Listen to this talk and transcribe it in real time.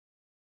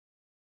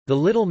The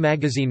Little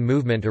Magazine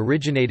movement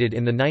originated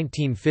in the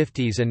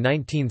 1950s and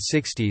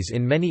 1960s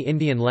in many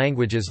Indian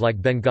languages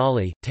like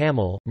Bengali,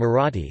 Tamil,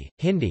 Marathi,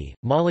 Hindi,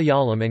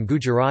 Malayalam and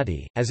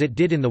Gujarati, as it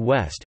did in the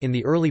West, in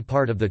the early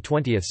part of the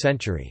 20th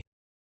century.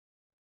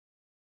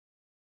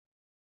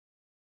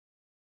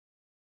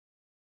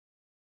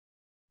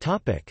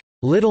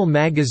 Little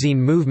Magazine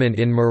movement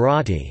in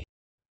Marathi.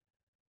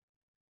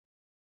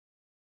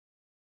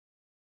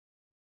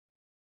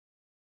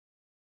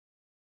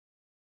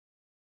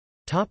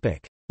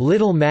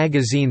 Little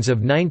magazines of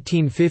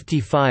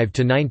 1955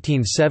 to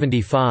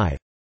 1975.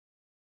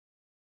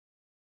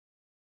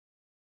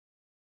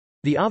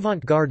 The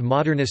avant-garde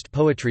modernist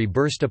poetry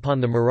burst upon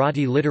the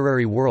Marathi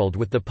literary world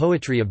with the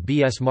poetry of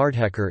B. S.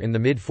 Mardhekar in the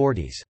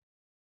mid-40s.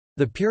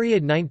 The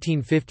period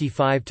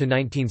 1955 to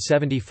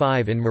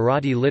 1975 in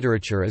Marathi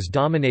literature is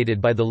dominated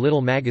by the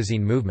Little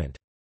Magazine movement.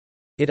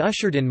 It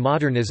ushered in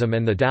modernism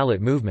and the Dalit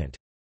movement.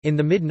 In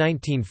the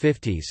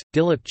mid-1950s,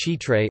 Dilip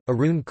Chitre,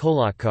 Arun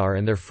Kolatkar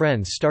and their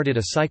friends started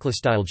a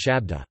cyclostyled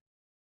shabda.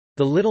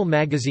 The Little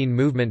Magazine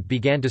movement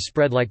began to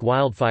spread like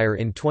wildfire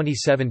in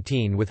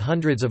 2017 with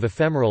hundreds of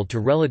ephemeral to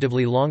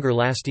relatively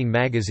longer-lasting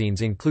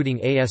magazines including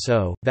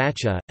ASO,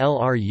 Vacha,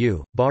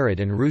 LRU, Bharat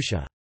and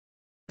Rusha.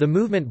 The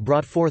movement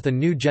brought forth a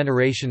new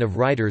generation of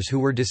writers who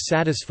were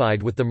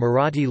dissatisfied with the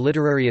Marathi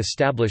literary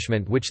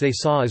establishment which they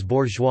saw as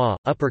bourgeois,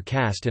 upper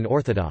caste and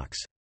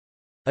orthodox.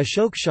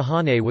 Ashok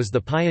Shahane was the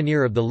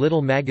pioneer of the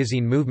Little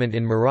Magazine movement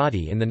in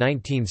Marathi in the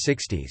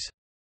 1960s.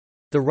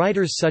 The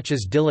writers such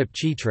as Dilip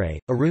Chitre,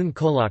 Arun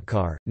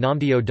Kolatkar,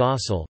 Namdeo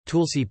Dasal,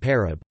 Tulsi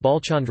Parab,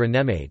 Balchandra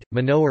Nemade,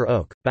 Manohar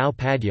Oak, Bhau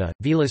Padya,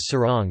 Vilas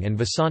Sarang and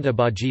Vasanta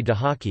Baji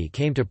Dahaki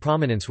came to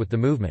prominence with the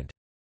movement.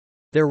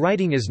 Their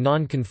writing is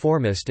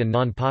non-conformist and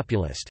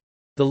non-populist.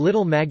 The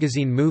Little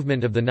Magazine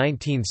movement of the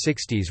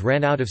 1960s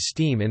ran out of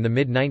steam in the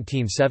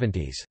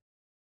mid-1970s.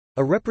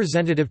 A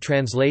representative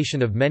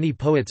translation of many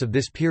poets of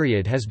this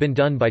period has been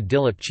done by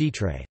Dilip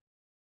Chitre.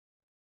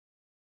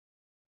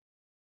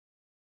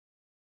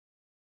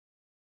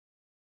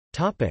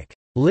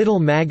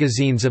 Little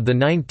magazines of the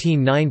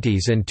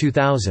 1990s and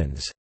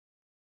 2000s.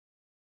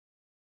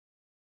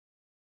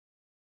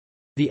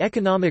 The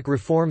economic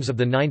reforms of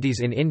the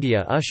 90s in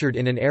India ushered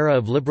in an era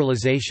of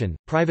liberalisation,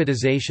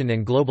 privatisation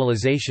and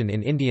globalisation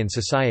in Indian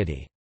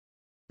society.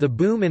 The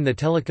boom in the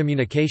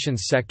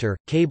telecommunications sector,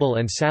 cable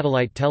and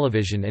satellite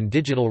television and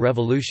digital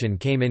revolution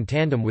came in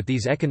tandem with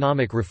these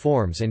economic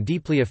reforms and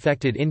deeply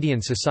affected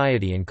Indian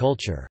society and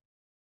culture.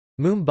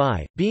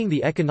 Mumbai, being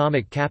the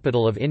economic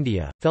capital of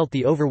India, felt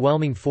the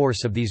overwhelming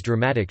force of these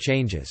dramatic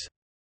changes.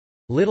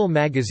 Little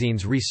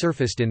magazines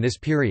resurfaced in this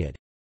period.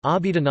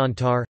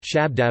 Abhidanantar,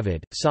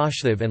 Shabdavid,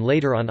 Sashdev and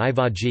later on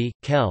Ivaji,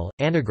 Kel,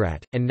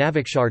 Anagrat, and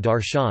Navikshar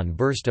Darshan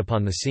burst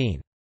upon the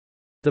scene.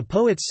 The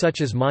poets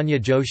such as Manya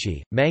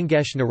Joshi,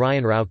 Mangesh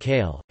Narayanrao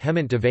Kale,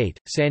 Hemant Devate,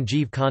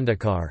 Sanjeev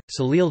Khandekar,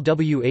 Salil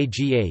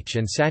Wagh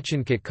and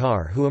Sachin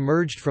Katkar who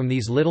emerged from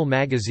these little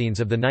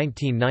magazines of the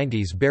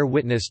 1990s bear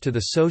witness to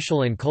the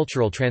social and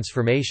cultural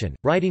transformation,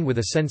 writing with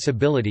a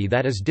sensibility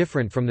that is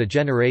different from the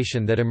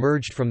generation that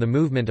emerged from the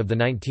movement of the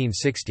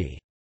 1960s.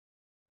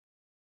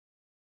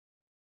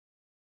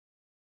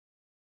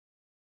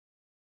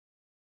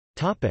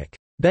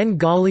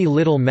 Bengali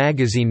Little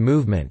Magazine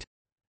movement.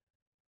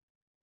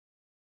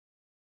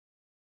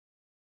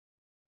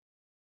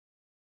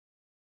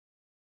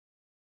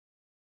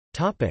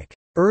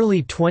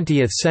 Early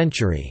 20th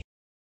century.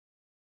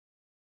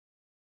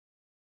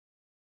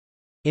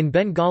 In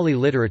Bengali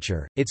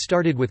literature, it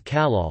started with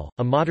Kalal,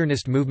 a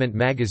modernist movement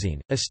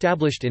magazine,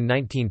 established in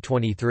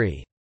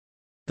 1923.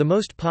 The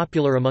most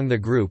popular among the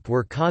group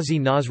were Qazi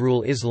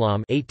Nazrul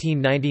Islam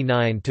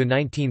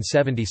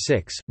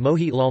 (1899–1976),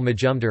 Mohitlal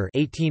Majumdar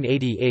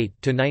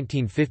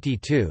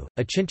 (1888–1952),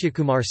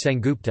 Achintyakumar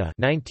Sengupta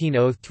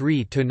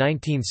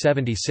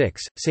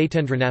 (1903–1976),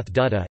 Satyendranath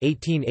Dutta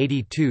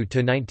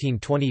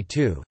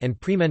 (1882–1922), and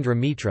Premendra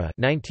Mitra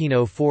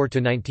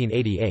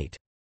 (1904–1988).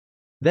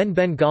 Then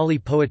Bengali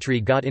poetry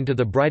got into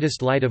the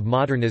brightest light of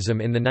modernism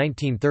in the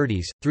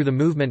 1930s, through the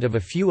movement of a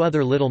few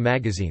other little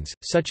magazines,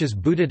 such as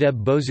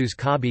Buddhadeb Bosu's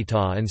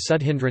Kabita and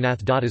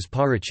Sudhindranath Datta's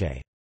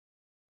Pariche.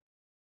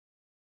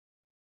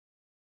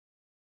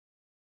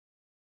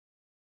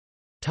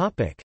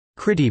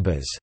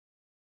 Krittibas.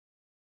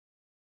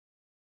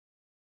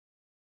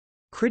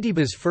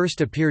 Krittibas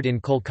first appeared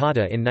in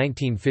Kolkata in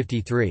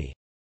 1953.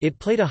 It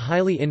played a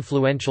highly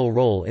influential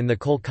role in the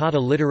Kolkata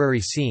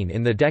literary scene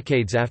in the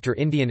decades after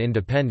Indian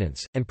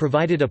independence, and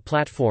provided a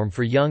platform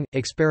for young,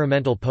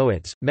 experimental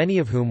poets, many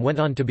of whom went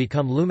on to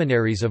become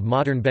luminaries of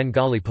modern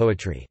Bengali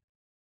poetry.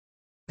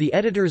 The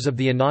editors of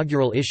the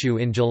inaugural issue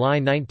in July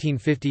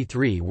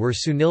 1953 were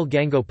Sunil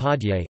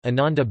Gangopadhyay,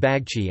 Ananda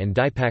Bagchi and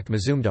Dipak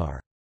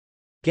Mazumdar.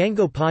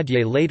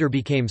 Gangopadhyay later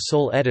became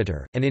sole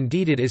editor, and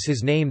indeed it is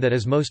his name that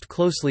is most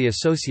closely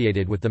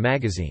associated with the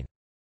magazine.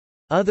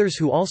 Others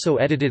who also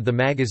edited the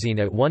magazine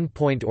at one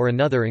point or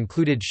another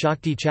included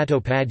Shakti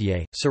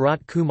Chattopadhyay,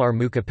 Sarat Kumar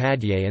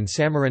Mukhopadhyay and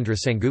Samarendra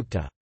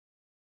Sengupta.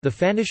 The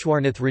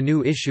Phanishwarnath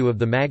Renew issue of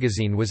the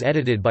magazine was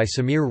edited by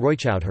Samir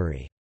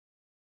Roychowdhury.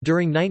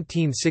 During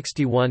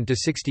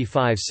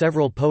 1961–65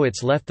 several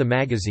poets left the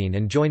magazine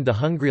and joined the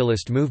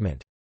Hungryalist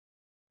movement.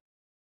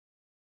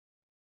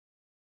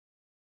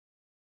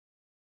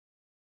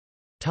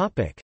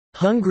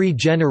 Hungry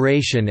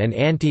generation and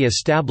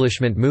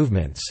anti-establishment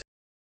movements.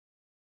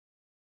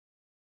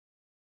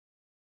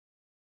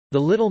 The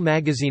Little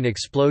magazine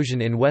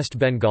explosion in West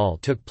Bengal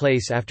took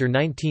place after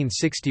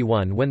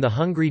 1961 when the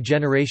Hungry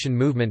Generation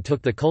movement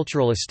took the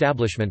cultural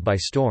establishment by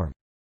storm.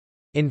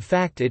 In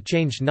fact, it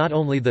changed not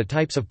only the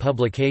types of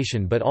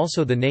publication but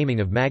also the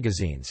naming of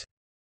magazines.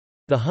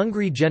 The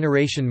Hungry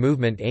Generation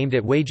movement aimed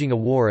at waging a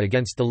war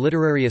against the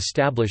literary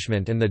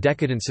establishment and the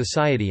decadent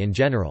society in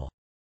general.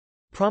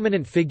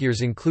 Prominent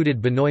figures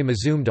included Binoy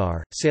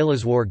Mazumdar,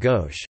 Sailazwar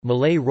Ghosh,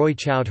 Malay Roy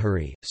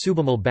Chowdhury,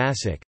 Subimal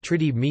Basak,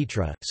 Tridib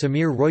Mitra,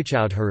 Samir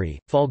Roychowdhury,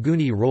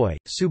 Falguni Roy,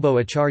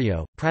 Subo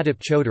Acharyo, Pradip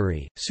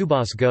Chaudhary,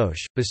 Subhas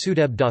Ghosh,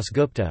 Basudeb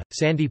Dasgupta,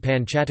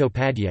 Sandipan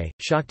Chattopadhyay,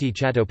 Shakti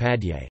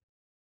Chattopadhyay.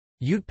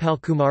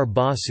 Utpalkumar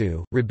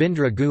Basu,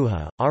 Rabindra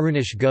Guha,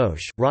 Arunish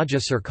Ghosh, Raja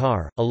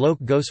Sarkar,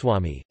 Alok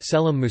Goswami,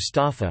 Selim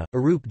Mustafa,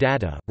 Arup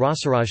Datta,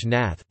 Rasaraj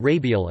Nath,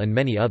 Rabiel and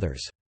many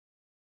others.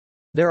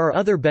 There are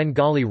other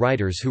Bengali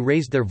writers who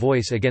raised their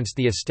voice against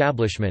the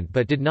establishment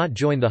but did not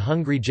join the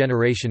Hungry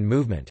Generation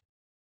movement.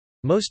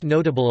 Most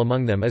notable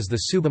among them is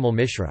the Subimal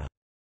Mishra.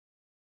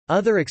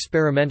 Other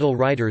experimental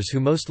writers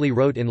who mostly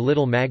wrote in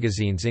little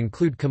magazines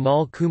include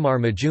Kamal Kumar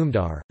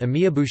Majumdar,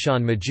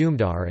 Amiyabhushan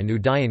Majumdar and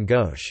Udayan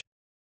Ghosh.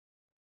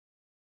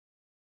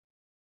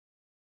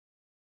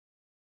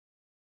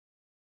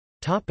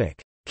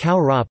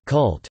 Kaurab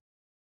cult.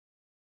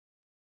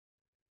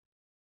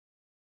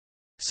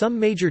 Some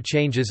major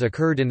changes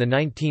occurred in the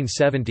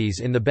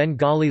 1970s in the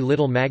Bengali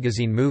little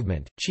magazine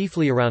movement,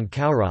 chiefly around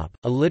Kaurab,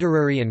 a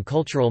literary and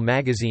cultural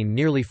magazine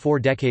nearly 4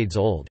 decades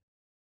old.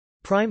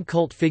 Prime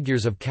cult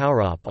figures of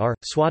Kaurab are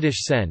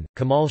Swadesh Sen,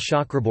 Kamal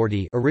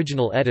Chakraborty,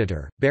 original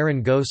editor,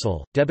 Baran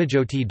Gosal,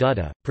 Debajoti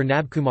Dutta,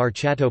 Pranabkumar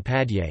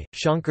Chattopadhyay,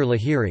 Shankar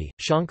Lahiri,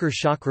 Shankar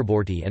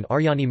Chakraborty and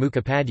Aryani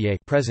Mukhopadhyay,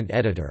 present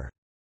editor.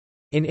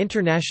 In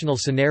international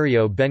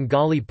scenario,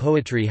 Bengali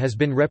poetry has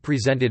been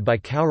represented by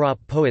Kaurab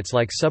poets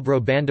like Subro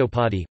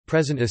Bandopati,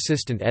 present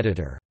assistant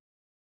editor.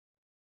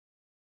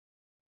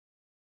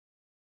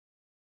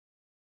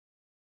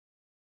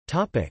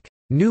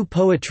 New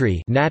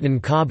poetry Natun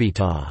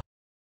Kabita.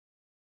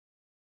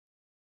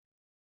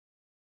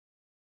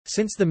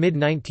 Since the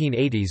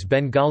mid-1980s,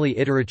 Bengali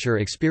literature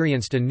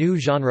experienced a new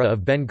genre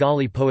of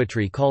Bengali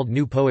poetry called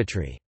new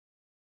poetry.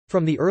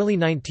 From the early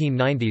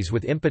 1990s,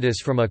 with impetus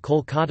from a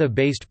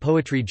Kolkata-based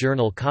poetry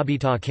journal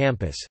Kabita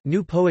Campus,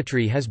 new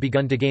poetry has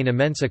begun to gain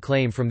immense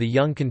acclaim from the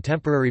young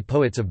contemporary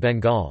poets of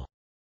Bengal.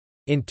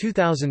 In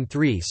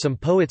 2003, some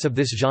poets of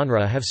this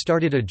genre have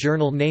started a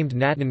journal named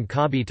Natun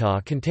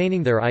Kabita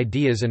containing their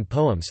ideas and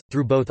poems,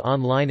 through both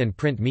online and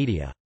print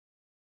media.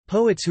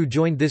 Poets who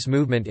joined this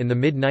movement in the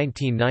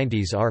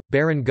mid-1990s are,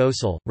 Baran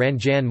Gosal,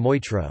 Ranjan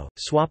Moitro,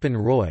 Swapan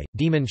Roy,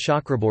 Deeman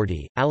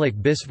Chakraborty,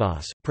 Alok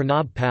Biswas,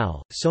 Pranab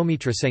Pal,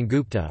 Soumitra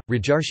Sengupta,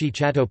 Rajarshi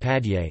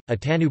Chattopadhyay,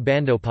 Atanu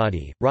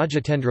Bandopati,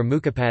 Rajatendra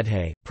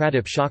Mukhopadhyay,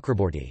 Pradip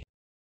Chakraborty.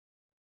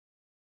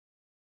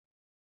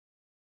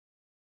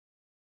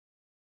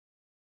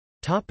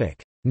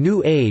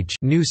 New Age,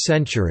 New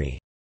Century.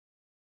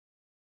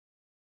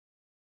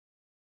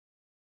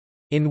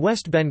 In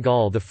West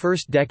Bengal, the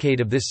first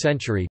decade of this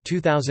century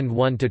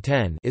 2001 to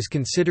 10 is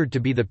considered to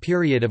be the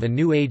period of a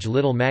New Age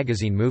little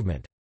magazine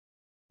movement.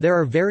 There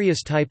are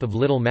various types of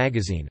little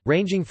magazine,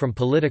 ranging from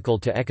political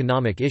to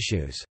economic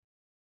issues.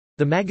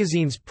 The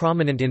magazines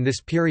prominent in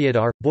this period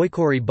are,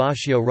 Boikori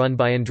Bashio run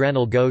by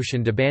Indranil Ghosh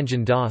and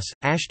Debanjan Das,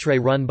 Ashtray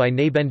run by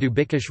Nabendu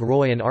Bikash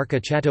Roy and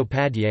Arka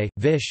Chattopadhyay,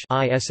 Vish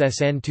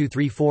ISSN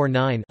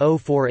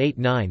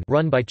 2349-0489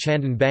 run by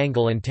Chandan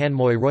Bangal and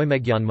Tanmoy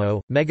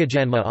Roymegyanmo,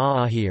 Megajanma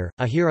Ahir,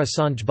 Ahira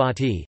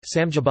Sanjbati,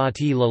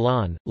 Samjabati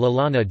Lalan,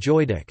 Lalana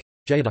Joydak,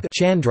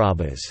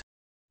 Chandrabas.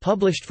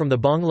 Published from the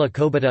Bangla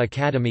Kabita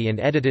Academy and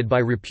edited by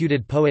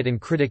reputed poet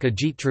and critic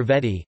Ajit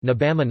Trivedi,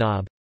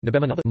 Nabamanab,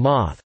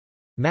 Moth.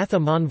 Matha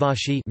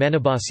Manvashi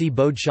Manabasi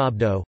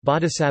Bodhshabdo,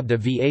 Bodhisabda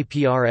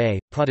Vapra,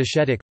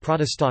 Pradeshetik,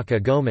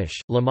 Pradestaka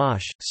Gomish,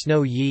 Lamash,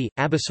 Snow Yi,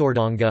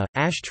 Abasordanga,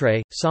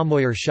 Ashtray,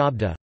 Samoyer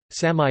Shabda,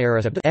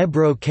 Samayara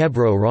Ebro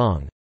Kebro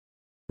Rong.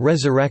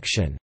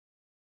 Resurrection.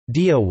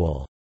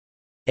 Diawul.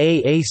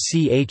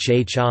 Aachhi.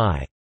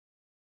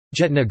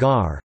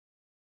 Jetnagar.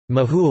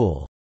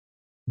 Mahul.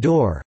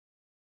 Dor.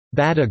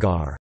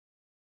 Badagar.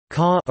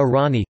 Ka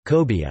Arani,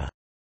 Kobia.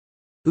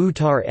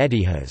 Uttar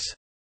Etihas.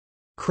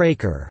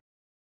 Kraker.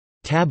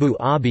 Tabu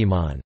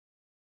Abhiman.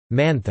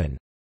 Manthan.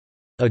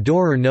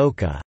 Adorer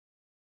Noka.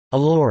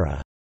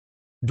 Alora.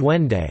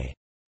 Dwende.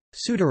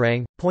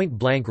 Sudarang, Point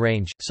Blank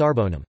Range,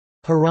 Sarbonam.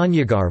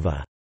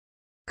 Hiranyagarva.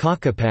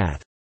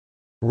 Kakapath.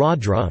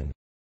 Radrung.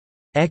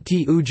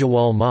 Ekti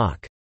Ujawal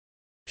Mak.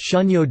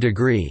 Shunyo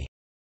Degree.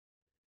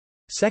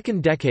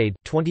 Second decade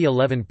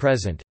 2011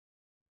 present.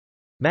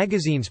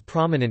 Magazines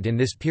prominent in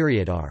this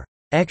period are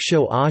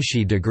Eksho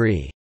Ashi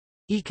Degree,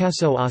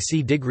 Ikaso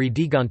Asi Degree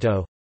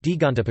Diganto,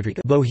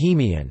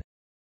 Bohemian,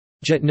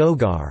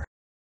 Jatnagar,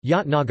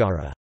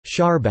 Yatnagara,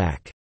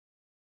 Sharbak,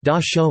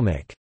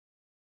 Dashomik,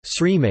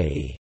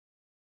 Srimai,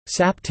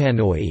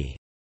 Saptanoi,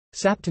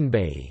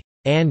 Saptanbai,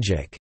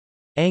 Anjik,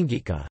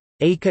 Angika,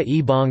 Aka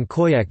Ebong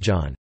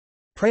Koyekjan,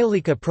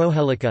 Pralika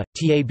Prohelika,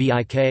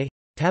 Tabik,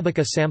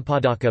 Tabaka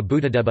Sampadaka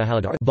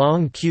Buddhadebahaldar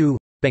Bong Q,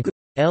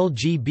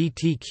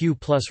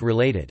 LGBTQ+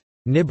 related,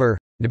 Nibir,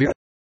 Nibir,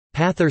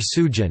 Pathar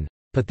Sujan,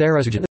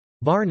 Pathara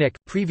Barnik,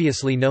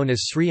 previously known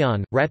as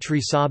Sriyan,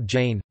 Ratri Sab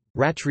Jain,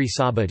 Ratri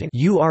Sabadin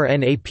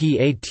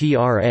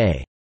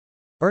Urnapatra,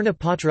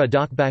 Ernapatra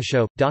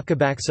Dakbasho,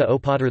 Dakabaksa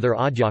Opadarthar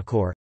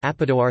Adhyakor,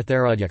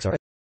 Apadoartharadyaksa.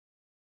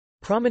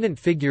 Prominent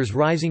figures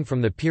rising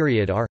from the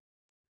period are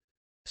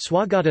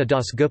Swagata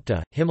Das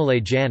Gupta, Himalay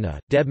Jana,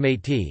 Deb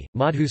Mati,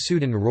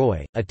 Madhusudan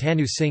Roy,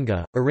 Atanu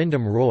Singha,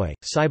 Arindam Roy,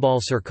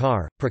 Saibal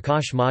Sarkar,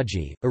 Prakash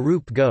Maji,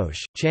 Arup Ghosh,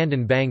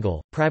 Chandan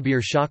Bangal,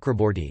 Prabir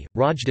Chakraborty,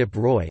 Rajdip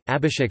Roy,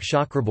 Abhishek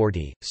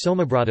Chakraborty,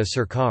 Somabrata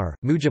Sarkar,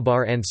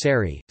 Mujabar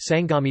Ansari,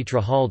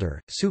 Sangamitra Haldar,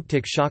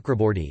 Suptik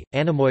Chakraborty,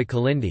 Anamoy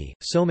Kalindi,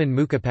 Soman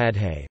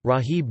Mukhopadhyay,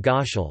 Rahib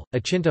Ghoshal,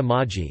 Achinta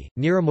Maji,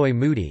 Niramoy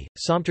Moody,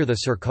 Samtartha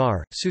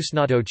Sarkar,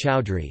 Susnato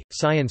Chowdhury,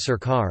 Sayan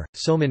Sarkar,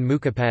 Soman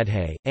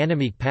Mukhopadhyay,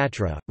 Anamik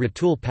Patra,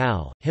 Ratul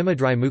Pal,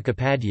 Himadri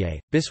Mukhopadhyay,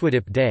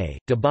 Biswadip Day,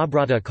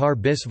 Debabrata Kar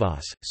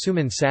Biswas,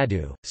 Suman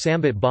Sadhu,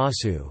 Sambit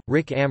Basu,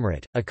 Rik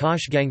Amrit,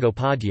 Akash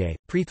Gangopadhyay,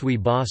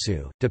 Prithwi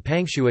Basu,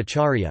 Dipangshu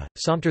Acharya,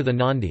 Samtartha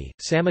Nandi,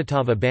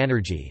 Samitava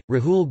Banerjee,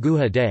 Rahul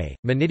Guha Day,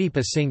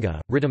 Manidippa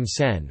Singha, Ritam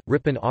Sen,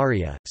 Ripon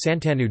Arya,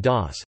 Santanu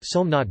Das,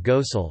 Somnath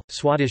Gosal,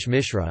 Swadish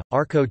Mishra,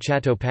 Arko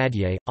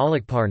Chattopadhyay,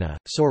 Alakparna,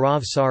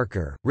 Saurav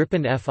Sarkar,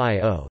 Ripon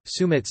Fio,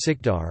 Sumit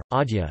Sikdar,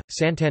 Adya,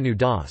 Santanu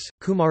Das,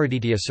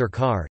 Kumaraditya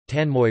Sarkar,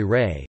 Tanmoy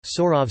Ray,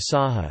 Saurav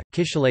Saha,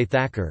 Kishale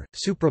Thakur,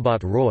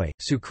 Suprabhat Roy,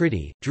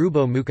 Sukriti,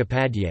 Dhrubo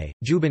Mukhopadhyay,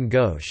 Juban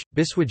Ghosh,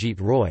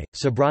 Biswajit Roy,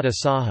 Subrata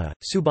Saha,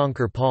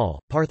 Subankar Paul,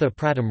 Partha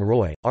Pratam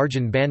Roy,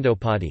 Arjun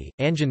Bandopadi,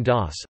 Anjan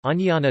Das,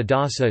 Anyana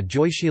Dasa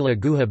Joyshila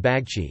Guha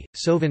Bagchi,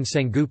 Sovan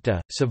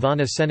Sengupta,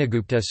 Savana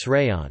Senagupta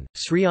Srayan,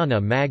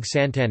 Sriyana Mag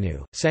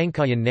Santanu,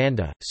 Sankayan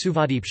Nanda,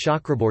 Suvadeep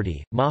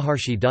Chakraborty,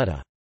 Maharshi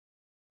Dutta.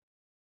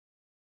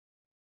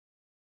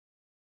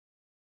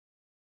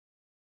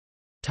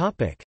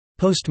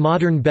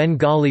 Postmodern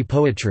Bengali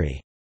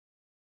poetry.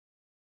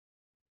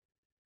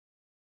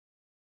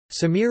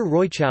 Samir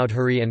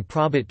Roychowdhury and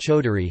Prabhat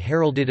Chaudhary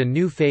heralded a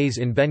new phase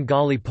in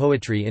Bengali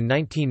poetry in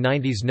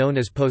 1990s known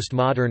as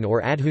postmodern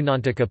or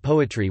Adhunantika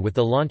poetry with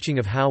the launching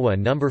of Hawa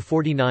No.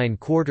 49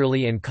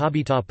 quarterly and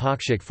Kabita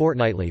Pakshik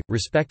fortnightly,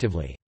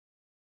 respectively.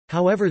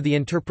 However, the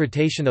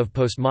interpretation of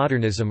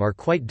postmodernism are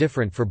quite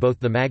different for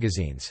both the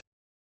magazines.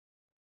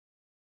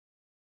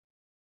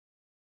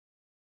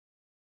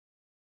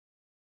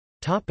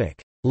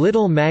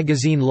 Little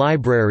Magazine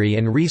Library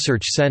and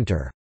Research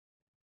Center.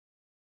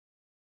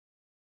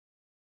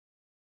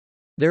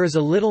 There is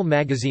a Little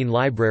Magazine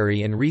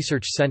Library and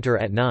Research Centre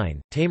at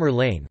 9, Tamer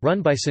Lane,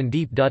 run by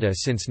Sandeep Dutta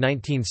since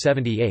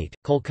 1978,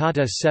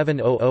 Kolkata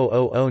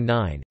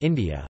 700009,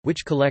 India,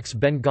 which collects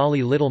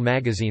Bengali little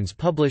magazines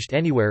published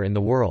anywhere in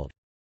the world.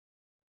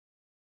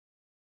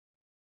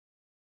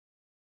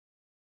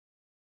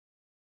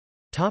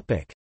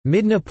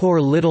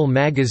 Midnapore Little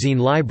Magazine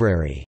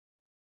Library.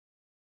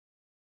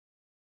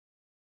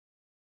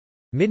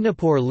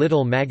 Midnapore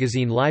Little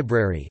Magazine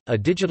Library, a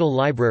digital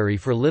library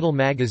for little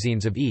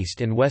magazines of East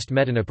and West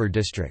Midnapore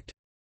district.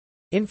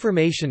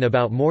 Information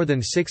about more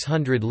than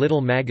 600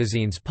 little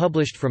magazines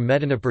published from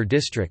Midnapore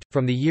district,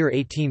 from the year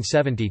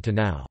 1870 to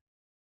now.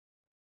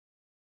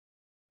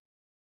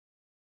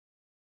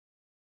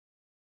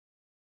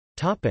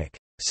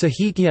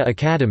 Sahitya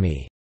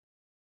Academy.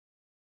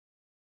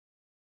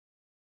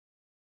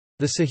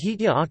 The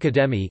Sahitya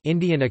Academy,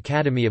 Indian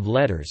Academy of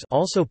Letters,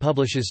 also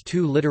publishes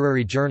two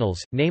literary journals,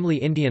 namely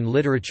Indian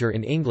Literature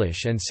in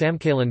English and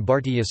Samkalan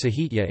Bhartiya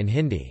Sahitya in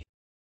Hindi.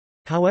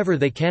 However,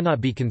 they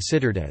cannot be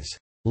considered as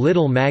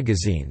little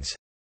magazines,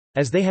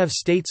 as they have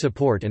state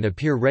support and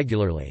appear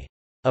regularly.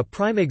 A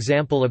prime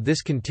example of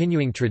this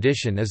continuing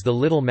tradition is the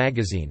Little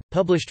Magazine,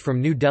 published from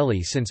New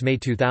Delhi since May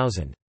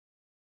 2000.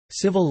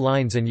 Civil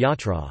Lines and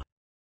Yatra.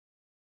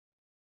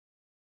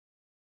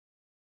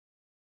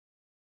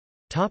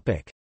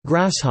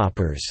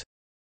 Grasshoppers.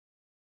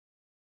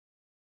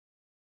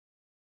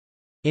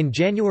 In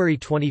January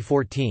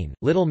 2014,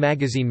 Little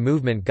Magazine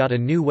movement got a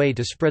new way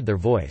to spread their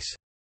voice.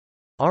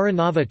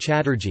 Aranava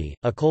Chatterjee,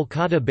 a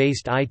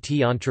Kolkata-based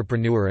IT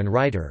entrepreneur and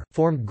writer,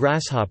 formed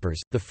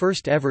Grasshoppers, the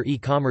first ever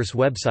e-commerce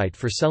website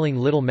for selling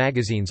little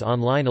magazines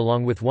online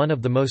along with one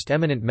of the most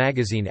eminent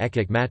magazine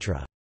Ekak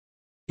Matra.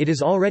 It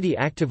is already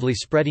actively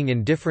spreading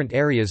in different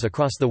areas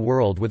across the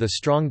world with a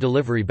strong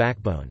delivery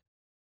backbone.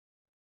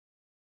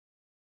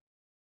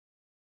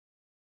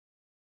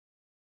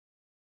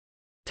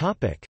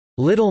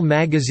 Little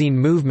Magazine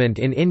movement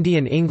in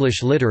Indian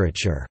English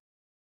literature.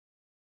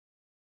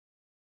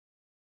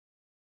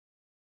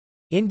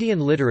 Indian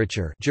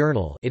Literature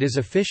Journal. It is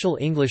official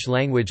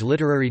English-language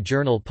literary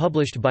journal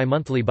published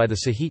bi-monthly by the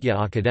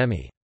Sahitya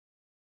Academy.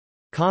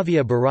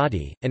 Kavya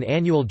Bharati, an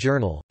annual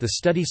journal, the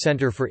Study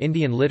Centre for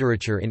Indian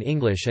Literature in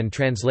English and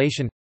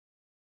Translation.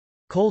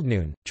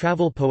 Coldnoon,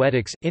 Travel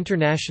Poetics,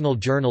 International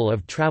Journal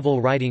of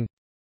Travel Writing.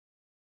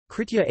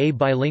 Kritya, a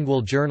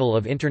bilingual journal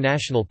of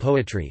international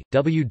poetry,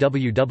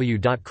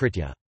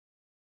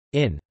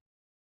 www.kritya.in.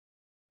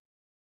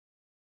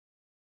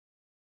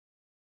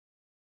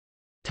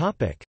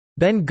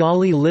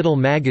 Bengali little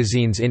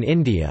magazines in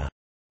India.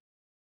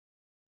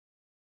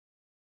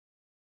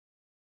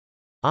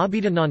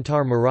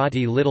 Abhidanantar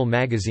Marathi Little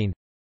Magazine.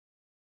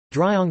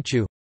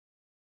 Dryangchu.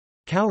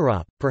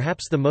 Kaurab,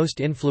 perhaps the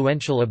most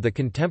influential of the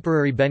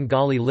contemporary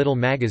Bengali little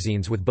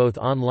magazines with both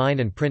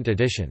online and print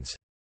editions.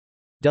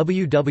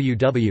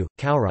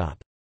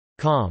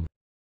 www.kaurab.com.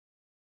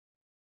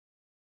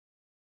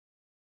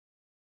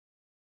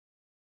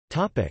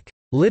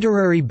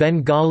 Literary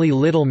Bengali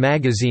little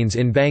magazines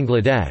in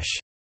Bangladesh.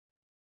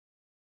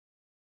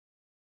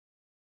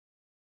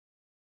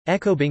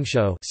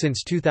 Ekobingsho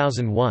since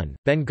 2001,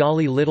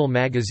 Bengali little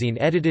magazine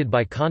edited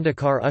by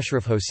Khandakar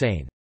Ashraf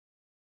Hossain.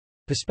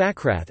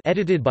 Puspakrath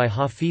edited by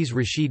Hafiz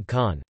Rashid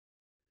Khan.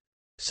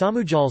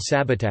 Samujal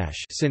Sabatash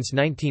since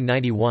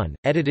 1991,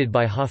 edited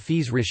by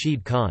Hafiz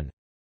Rashid Khan.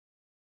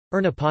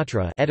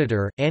 Urnapatra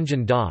editor,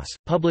 Anjan Das,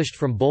 published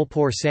from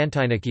Bolpur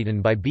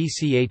Santiniketan by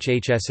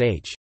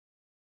BCHHSH.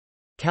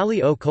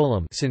 Kali O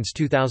Kolam since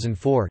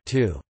 2004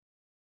 2.